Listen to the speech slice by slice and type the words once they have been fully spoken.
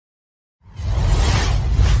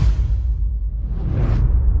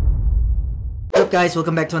up guys,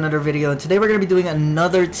 welcome back to another video, and today we're going to be doing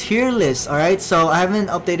another tier list. Alright, so I haven't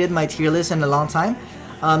updated my tier list in a long time.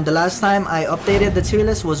 The last time I updated the tier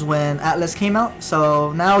list was when Atlas came out.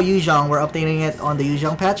 So now Zhong, we're updating it on the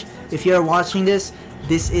Zhong patch. If you're watching this,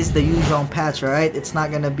 this is the Zhong patch, alright? It's not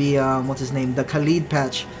going to be, what's his name, the Khalid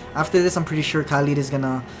patch. After this, I'm pretty sure Khalid is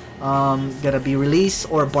gonna be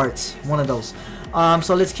released, or Bart's, one of those.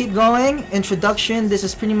 So let's keep going. Introduction. This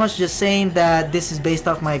is pretty much just saying that this is based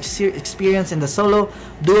off my experience in the solo,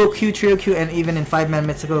 duo queue, trio queue, and even in 5-man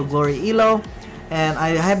mythical glory elo. And I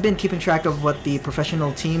have been keeping track of what the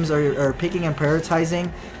professional teams are picking and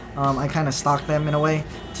prioritizing. I kind of stalk them in a way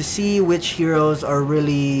to see which heroes are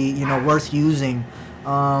really, you know, worth using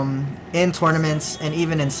in tournaments and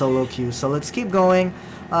even in solo queue. So let's keep going.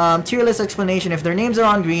 Tier list explanation. If their names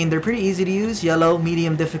are on green, they're pretty easy to use, yellow,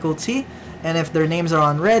 medium difficulty. And if their names are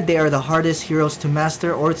on red, they are the hardest heroes to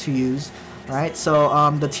master or to use. Alright, so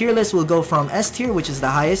the tier list will go from S tier, which is the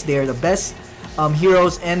highest. They are the best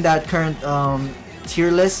heroes in that current tier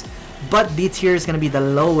list. But D tier is going to be the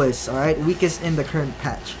lowest, alright, weakest in the current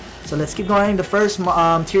patch. So let's keep going. The first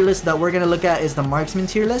tier list that we're going to look at is the marksman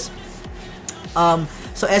tier list.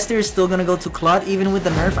 So S tier is still going to go to Claude. Even with the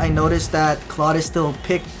nerf, I noticed that Claude is still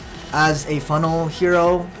picked as a funnel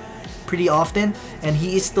hero pretty often, and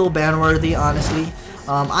he is still ban worthy, honestly.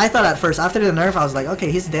 I thought at first, after the nerf, I was like,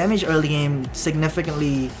 okay, his damage early game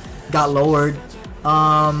significantly got lowered,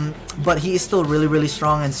 but he is still really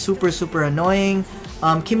strong and super annoying.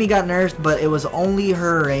 Kimmy got nerfed, but it was only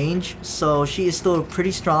her range, so she is still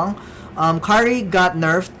pretty strong. Kari got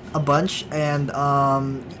nerfed a bunch, and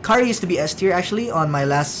Kari used to be S tier actually on my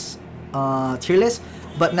last tier list,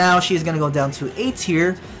 but now she's gonna go down to A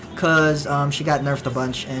tier because she got nerfed a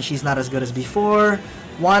bunch and she's not as good as before.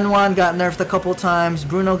 Wan got nerfed a couple times.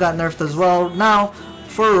 Bruno got nerfed as well. Now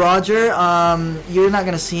for Roger, you're not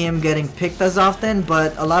gonna see him getting picked as often,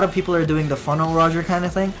 but a lot of people are doing the funnel Roger kind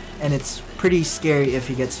of thing, and it's pretty scary if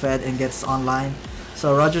he gets fed and gets online.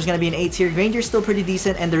 So Roger's gonna be an A tier. Granger's still pretty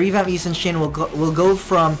decent, and the revamp Yisun Shin will go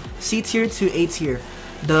from C tier to A tier.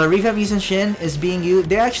 The revamp Yisun Shin is being used.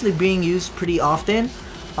 They're actually being used pretty often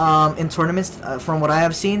in tournaments. From what I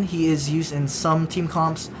have seen, he is used in some team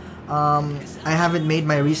comps. I haven't made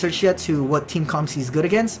my research yet to what team comps he's good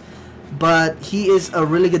against, but he is a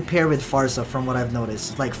really good pair with Farsa from what I've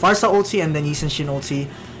noticed. Like Farsa ulti and then Yisun Shin ulti,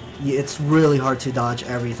 it's really hard to dodge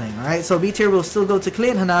everything. Alright, so B tier will still go to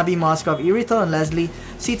Clint, Hanabi, Moskov, Irito, and Leslie.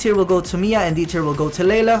 C tier will go to Mia, and D tier will go to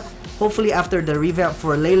Layla. Hopefully after the revamp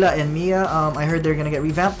for Layla and Mia, I heard they're gonna get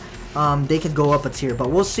revamped, they could go up a tier,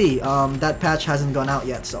 but we'll see. That patch hasn't gone out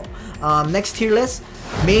yet. So next tier list,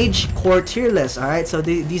 Mage Core tier list. Alright, so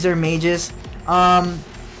these are mages.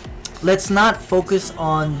 Let's not focus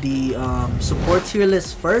on the support tier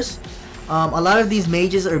list first. A lot of these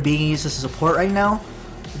mages are being used as a support right now,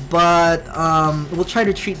 but we'll try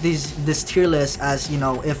to treat this tier list as, you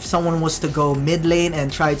know, if someone was to go mid lane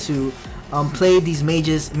and try to play these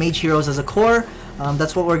mage heroes as a core,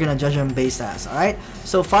 that's what we're gonna judge them based as. Alright,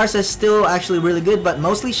 so Farsa is still actually really good, but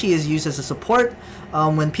mostly she is used as a support.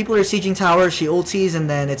 When people are sieging towers, she ultis, and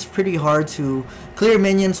then it's pretty hard to clear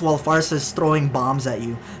minions while Farsa is throwing bombs at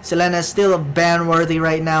you. Selena is still ban worthy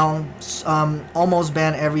right now, almost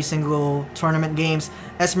banned every single tournament games.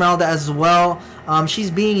 Esmeralda as well.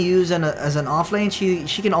 She's being used as an offlane.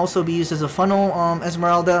 She can also be used as a funnel,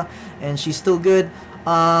 Esmeralda, and she's still good.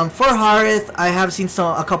 For Harith, I have seen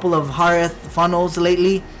a couple of Harith funnels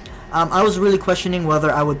lately. I was really questioning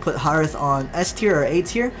whether I would put Harith on S tier or A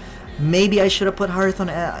tier. Maybe I should have put Harith on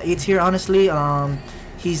A tier, honestly.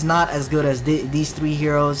 He's not as good as these three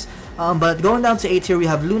heroes. But going down to A tier, we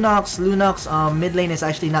have Lunox. Lunox mid lane is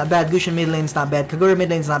actually not bad. Gushin mid lane is not bad. Kagura mid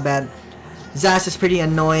lane is not bad. Zas is pretty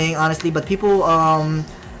annoying, honestly, but people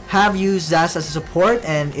have used Zas as a support,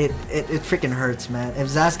 and it freaking hurts, man. If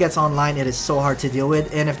Zas gets online, it is so hard to deal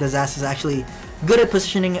with, and if the Zas is actually good at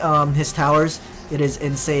positioning his towers, it is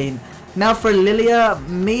insane. Now for Lilia,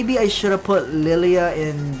 maybe I should have put Lilia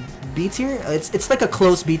in B tier. It's like a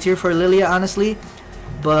close B tier for Lilia, honestly,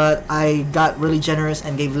 but I got really generous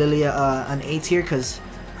and gave Lilia an A tier because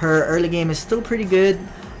her early game is still pretty good.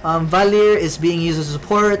 Valir is being used as a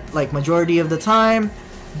support like majority of the time,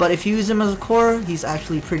 but if you use him as a core, he's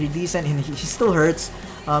actually pretty decent, and he still hurts.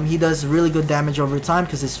 He does really good damage over time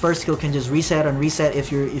because his first skill can just reset and reset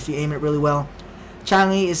if you aim it really well.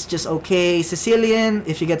 Changi is just okay. Sicilian,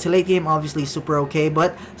 if you get to late game, obviously super okay,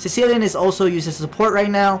 but Sicilian is also used as a support right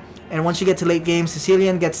now, and once you get to late game,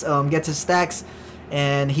 Sicilian gets his stacks,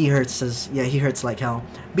 and he hurts he hurts like hell.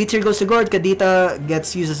 B tier goes to Gord. Kadita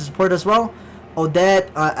gets used as a support as well. Odette,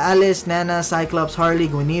 Alice, Nana, Cyclops, Harley,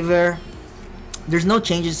 Guinevere. There's no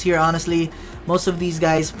changes here, honestly. Most of these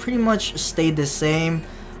guys pretty much stayed the same.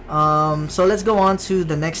 So let's go on to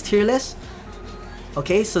the next tier list.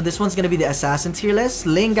 Okay, so this one's gonna be the assassin tier list.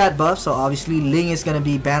 Ling got buffed, so obviously Ling is gonna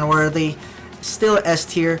be ban worthy. Still S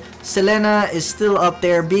tier. Selena is still up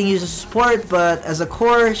there, being used as support, but as a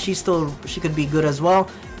core, she could be good as well.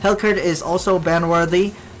 Helkert is also ban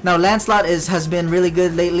worthy. Now Lancelot has been really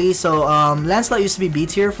good lately. So Lancelot used to be B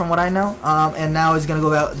tier from what I know, and now is gonna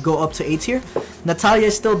go up to A tier. Natalia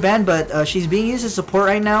is still banned, but she's being used as support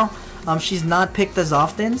right now. She's not picked as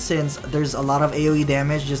often since there's a lot of AoE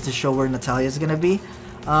damage just to show where Natalia is gonna be.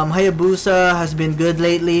 Hayabusa has been good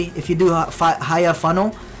lately. If you do Haya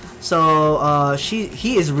funnel, so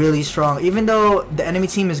he is really strong. Even though the enemy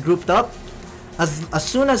team is grouped up, as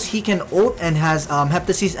soon as he can ult and has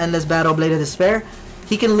Heptacy's Endless Battle, Blade of Despair,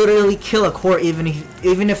 he can literally kill a core even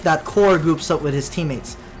if that core groups up with his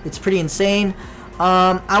teammates. It's pretty insane.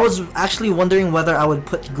 I was actually wondering whether I would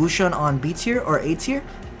put Gushun on B tier or A tier.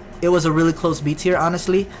 It was a really close B tier,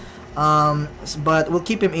 honestly. But we'll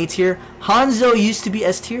keep him A tier. Hanzo used to be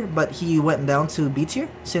S tier, but he went down to B tier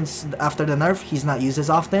since after the nerf. He's not used as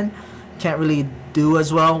often. Can't really do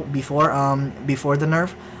as well before the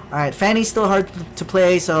nerf. Alright, Fanny's still hard to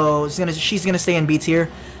play, so she's gonna stay in B tier.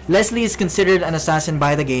 Leslie is considered an assassin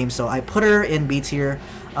by the game, so I put her in B tier.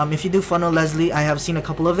 If you do funnel Leslie, I have seen a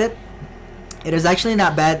couple of it. It is actually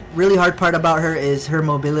not bad. Really hard part about her is her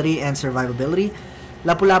mobility and survivability.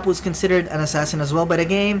 Lapu Lapu is considered an assassin as well by the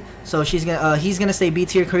game, so he's gonna stay B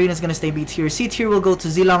tier. Karina's gonna stay B tier. C tier will go to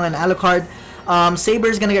Zilong and Alucard. Saber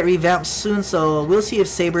is gonna get revamped soon, so we'll see if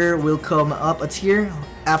Saber will come up a tier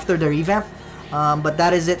after the revamp. But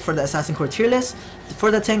that is it for the assassin core tier list. For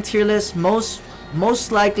the tank tier list, most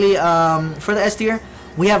likely for the S tier,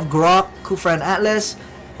 we have Grok, Kufra, and Atlas.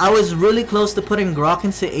 I was really close to putting Grok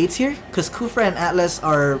into A tier because Kufra and Atlas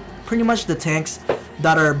are pretty much the tanks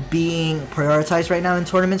that are being prioritized right now in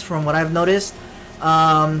tournaments from what I've noticed.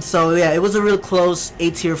 So yeah, it was a real close A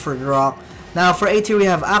tier for Grok. Now for A tier we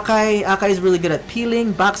have Akai. Akai is really good at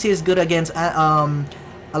peeling. Baxi is good against a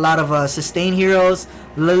lot of sustain heroes.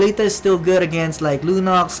 Lolita is still good against like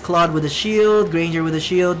Lunox, Claude with a shield, Granger with a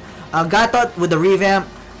shield. Gatot with the revamp.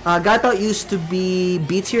 Gatot used to be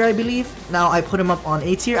B tier, I believe. Now I put him up on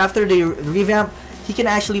A tier. After the revamp, he can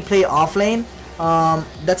actually play off lane.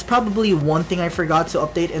 That's probably one thing I forgot to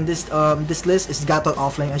update in this list is Gatot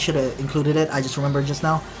offlane. I should have included it. I just remembered just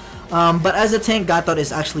now. But as a tank, Gatot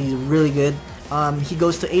is actually really good. He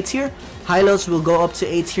goes to A tier. Hylos will go up to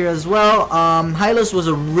A tier as well. Hylos was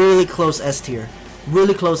a really close S tier.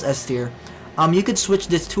 Really close S tier. You could switch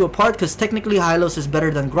this two apart because technically Hylos is better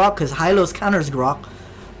than Grok because Hylos counters Grok.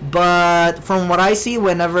 But from what I see,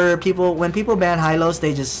 when people ban Hylos,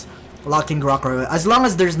 they just lock in Grok right away. As long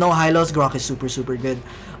as there's no Hylos, Grok is super good.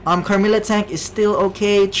 Carmilla tank is still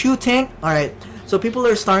okay. Chu tank, alright. So people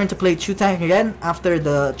are starting to play Chu tank again after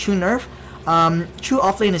the Chu nerf. Chu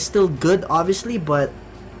offlane is still good, obviously, but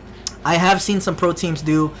I have seen some pro teams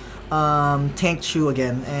do tank Chu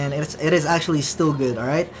again, and it is actually still good.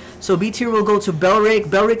 Alright, so B tier will go to Belric.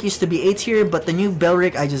 Belric used to be A tier, but the new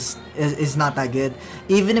Belric is not that good.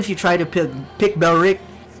 Even if you try to pick Belric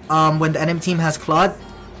when the enemy team has Claude,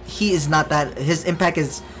 he is not that. His impact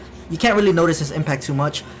is, you can't really notice his impact too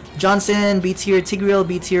much. Johnson B tier, Tigreal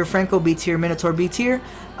B tier, Franco B tier, Minotaur B tier.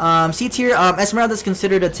 C tier, Esmeralda is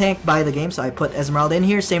considered a tank by the game, so I put Esmeralda in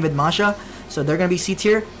here. Same with Masha, so they're gonna be C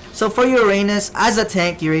tier. So for Uranus, as a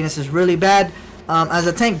tank, Uranus is really bad. As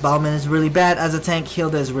a tank, Bauman is really bad. As a tank,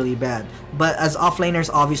 Hilda is really bad. But as offlaners,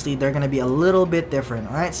 obviously, they're going to be a little bit different.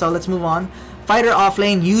 Alright, so let's move on. Fighter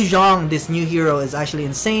offlane, Zhong, this new hero, is actually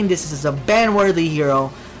insane. This is a ban-worthy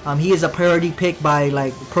hero. He is a priority pick by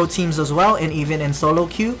like pro teams as well, and even in solo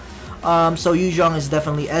queue. So Zhong is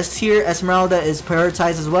definitely S tier. Esmeralda is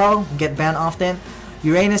prioritized as well, get banned often.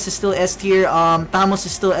 Uranus is still S tier. Thamos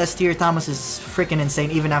is still S tier. Thamos is freaking insane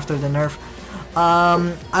even after the nerf.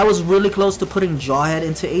 I was really close to putting Jawhead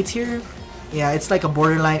into A tier. Yeah, it's like a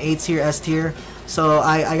borderline A tier, S tier. So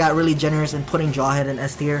I got really generous in putting Jawhead in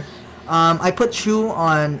S tier. I put Chu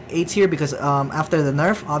on A tier because after the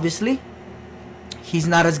nerf, obviously, he's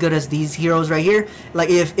not as good as these heroes right here. Like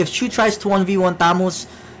if Chu tries to 1v1 Thamos,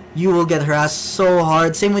 you will get harassed so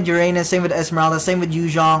hard. Same with Uranus, same with Esmeralda, same with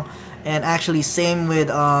Zhong. And actually same with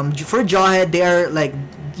for Jawhead, they are like,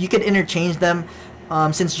 you could interchange them.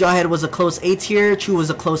 Since Jawhead was a close A tier, Chu was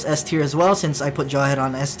a close S tier as well, since I put Jawhead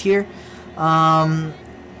on S tier.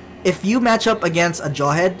 If you match up against a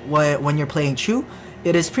Jawhead when you're playing Chu,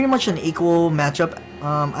 it is pretty much an equal matchup.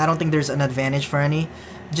 I don't think there's an advantage for any.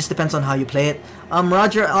 It just depends on how you play it.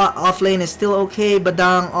 Roger offlane is still okay.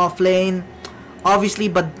 Badang offlane, Obviously,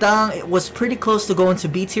 Badang, it was pretty close to going to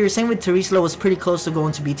B tier. Same with Terisla, was pretty close to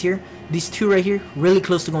going to B tier. These two right here, really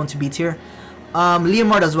close to going to B tier.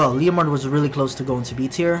 Leomord as well. Leomord was really close to going to B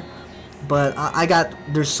tier. But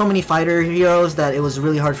there's so many fighter heroes that it was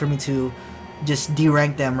really hard for me to just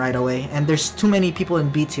derank them right away. And there's too many people in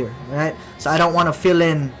B tier, right? So I don't want to fill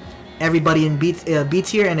in everybody in B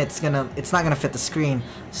tier, and it's not gonna fit the screen.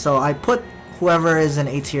 So I put whoever is in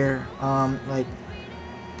A tier, like,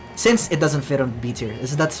 since it doesn't fit on B tier.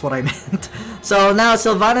 That's what I meant. So now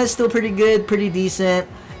Sylvana is still pretty good, pretty decent.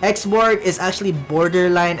 Xborg is actually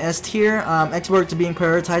borderline S tier. Xborg is being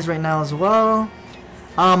prioritized right now as well.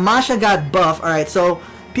 Masha got buff. Alright, so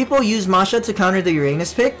people use Masha to counter the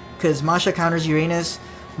Uranus pick, because Masha counters Uranus.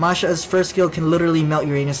 Masha's first skill can literally melt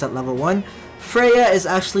Uranus at level 1. Freya is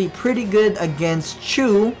actually pretty good against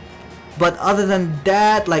Chu, but other than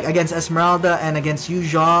that, like against Esmeralda and against Yu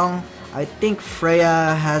Zhong, I think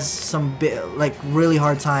Freya has some like really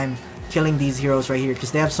hard time killing these heroes right here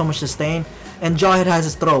because they have so much sustain. And Jawhead has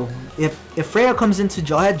his throw. If Freya comes into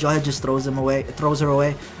Jawhead, Jawhead just throws her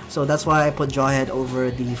away. So that's why I put Jawhead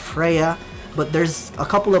over the Freya. But there's a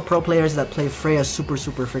couple of pro players that play Freya super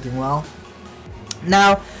freaking well.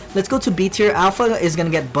 Now let's go to B tier. Alpha is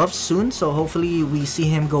gonna get buffed soon, so hopefully we see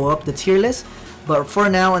him go up the tier list. But for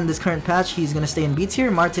now, in this current patch, he's gonna stay in B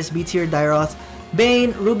tier. Martis B tier, Dairoth,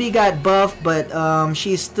 Bane. Ruby got buffed, but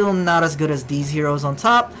she's still not as good as these heroes on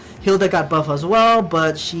top. Hilda got buff as well,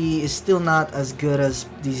 but she is still not as good as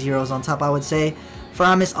these heroes on top, I would say.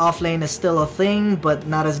 Faramis offlane is still a thing, but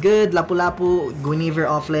not as good. Lapu Lapu, Guinevere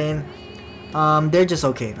offlane, they're just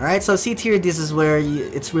okay. Alright, so C tier, this is where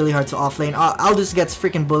it's really hard to offlane. Aldous gets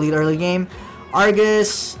freaking bullied early game.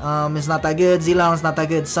 Argus is not that good. Zilong is not that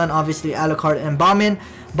good. Sun, obviously, Alucard, and Baumin.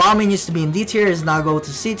 Baumin used to be in D tier, is now go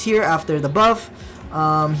to C tier after the buff.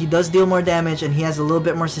 He does deal more damage and he has a little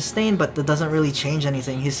bit more sustain, but that doesn't really change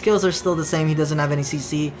anything. His skills are still the same. He doesn't have any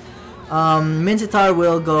CC. Minotaur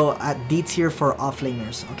will go at D tier for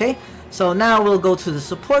offlaners. Okay, so now we'll go to the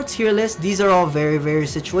support tier list. These are all very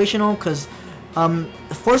situational because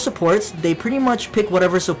for supports, they pretty much pick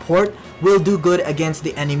whatever support will do good against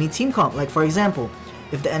the enemy team comp. Like for example,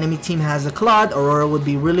 if the enemy team has a Claude, Aurora would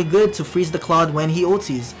be really good to freeze the Claude when he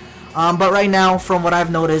ultis. But right now, from what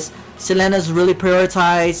I've noticed, Selena's really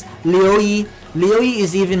prioritized. Leoi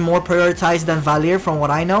is even more prioritized than Valier from what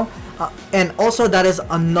I know. And also that is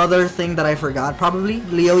another thing that I forgot probably.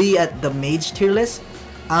 Leoi at the mage tier list.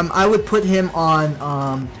 I would put him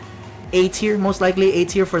on A tier, most likely A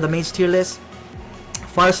tier for the mage tier list.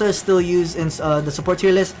 Farsa is still used in the support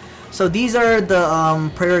tier list. So these are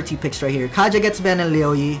the priority picks right here. Kaja gets banned and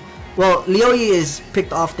Leoi. Well, Leoi is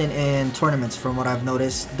picked often in tournaments from what I've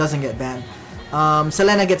noticed. Doesn't get banned.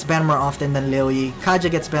 Selena gets banned more often than Leoi. Kaja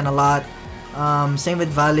gets banned a lot. Same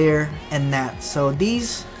with Valier and Nat. So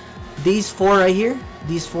these four right here,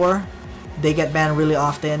 these four, they get banned really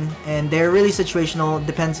often, and they're really situational.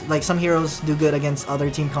 Depends, like some heroes do good against other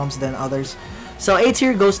team comps than others. So A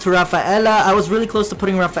tier goes to Rafaela. I was really close to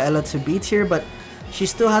putting Rafaela to B tier, but she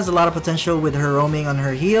still has a lot of potential with her roaming on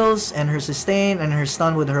her heals and her sustain and her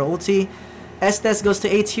stun with her ulti. Estes goes to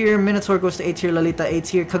A tier, Minotaur goes to A tier, Lalita A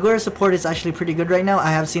tier. Kagura support is actually pretty good right now. I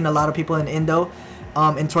have seen a lot of people in Indo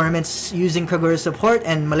in tournaments using Kagura support,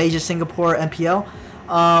 and Malaysia, Singapore, MPL.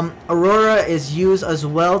 Aurora is used as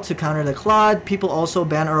well to counter the Claude. People also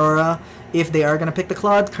ban Aurora if they are going to pick the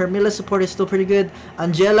Claude. Carmilla support is still pretty good.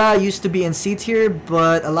 Angela used to be in C tier,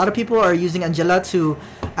 but a lot of people are using Angela to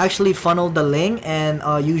actually funnel the Ling and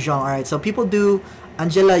Yu Zhong. Alright, so people do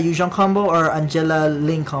Angela Yu Zhong combo or Angela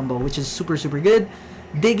Ling combo, which is super good.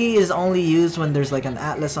 Diggy is only used when there's like an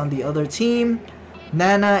Atlas on the other team.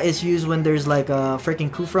 Nana is used when there's like a freaking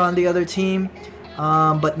Kufra on the other team,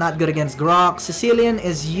 but not good against Grok. Sicilian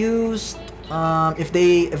is used if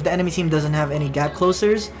the enemy team doesn't have any gap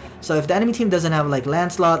closers. So if the enemy team doesn't have like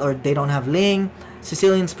Lancelot or they don't have Ling,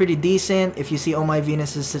 Sicilian's pretty decent. If you see Oh My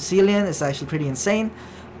Venus is Sicilian, it's actually pretty insane.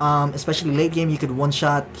 Especially late game, you could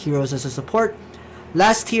one-shot heroes as a support.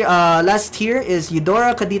 Last tier is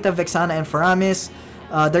Eudora, Kadita, Vexana, and Faramis.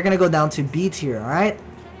 They're gonna go down to B tier. All right.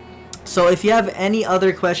 So if you have any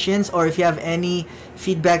other questions or if you have any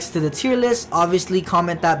feedbacks to the tier list, obviously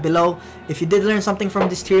comment that below. If you did learn something from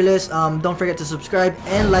this tier list, don't forget to subscribe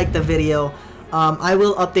and like the video. I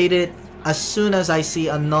will update it as soon as I see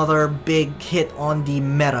another big hit on the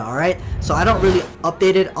meta. Alright, so I don't really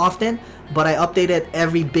update it often, but I update it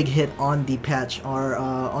every big hit on the patch or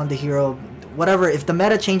on the hero, whatever. If the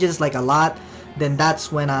meta changes like a lot, then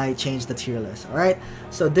that's when I change the tier list. Alright,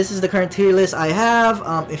 so this is the current tier list I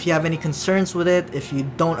have. If you have any concerns with it, if you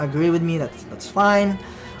don't agree with me, that's fine.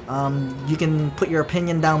 You can put your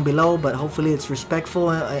opinion down below, but hopefully it's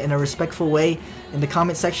respectful, in a respectful way in the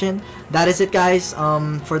comment section. That is it, guys,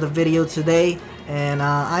 for the video today, and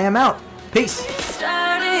I am out. Peace.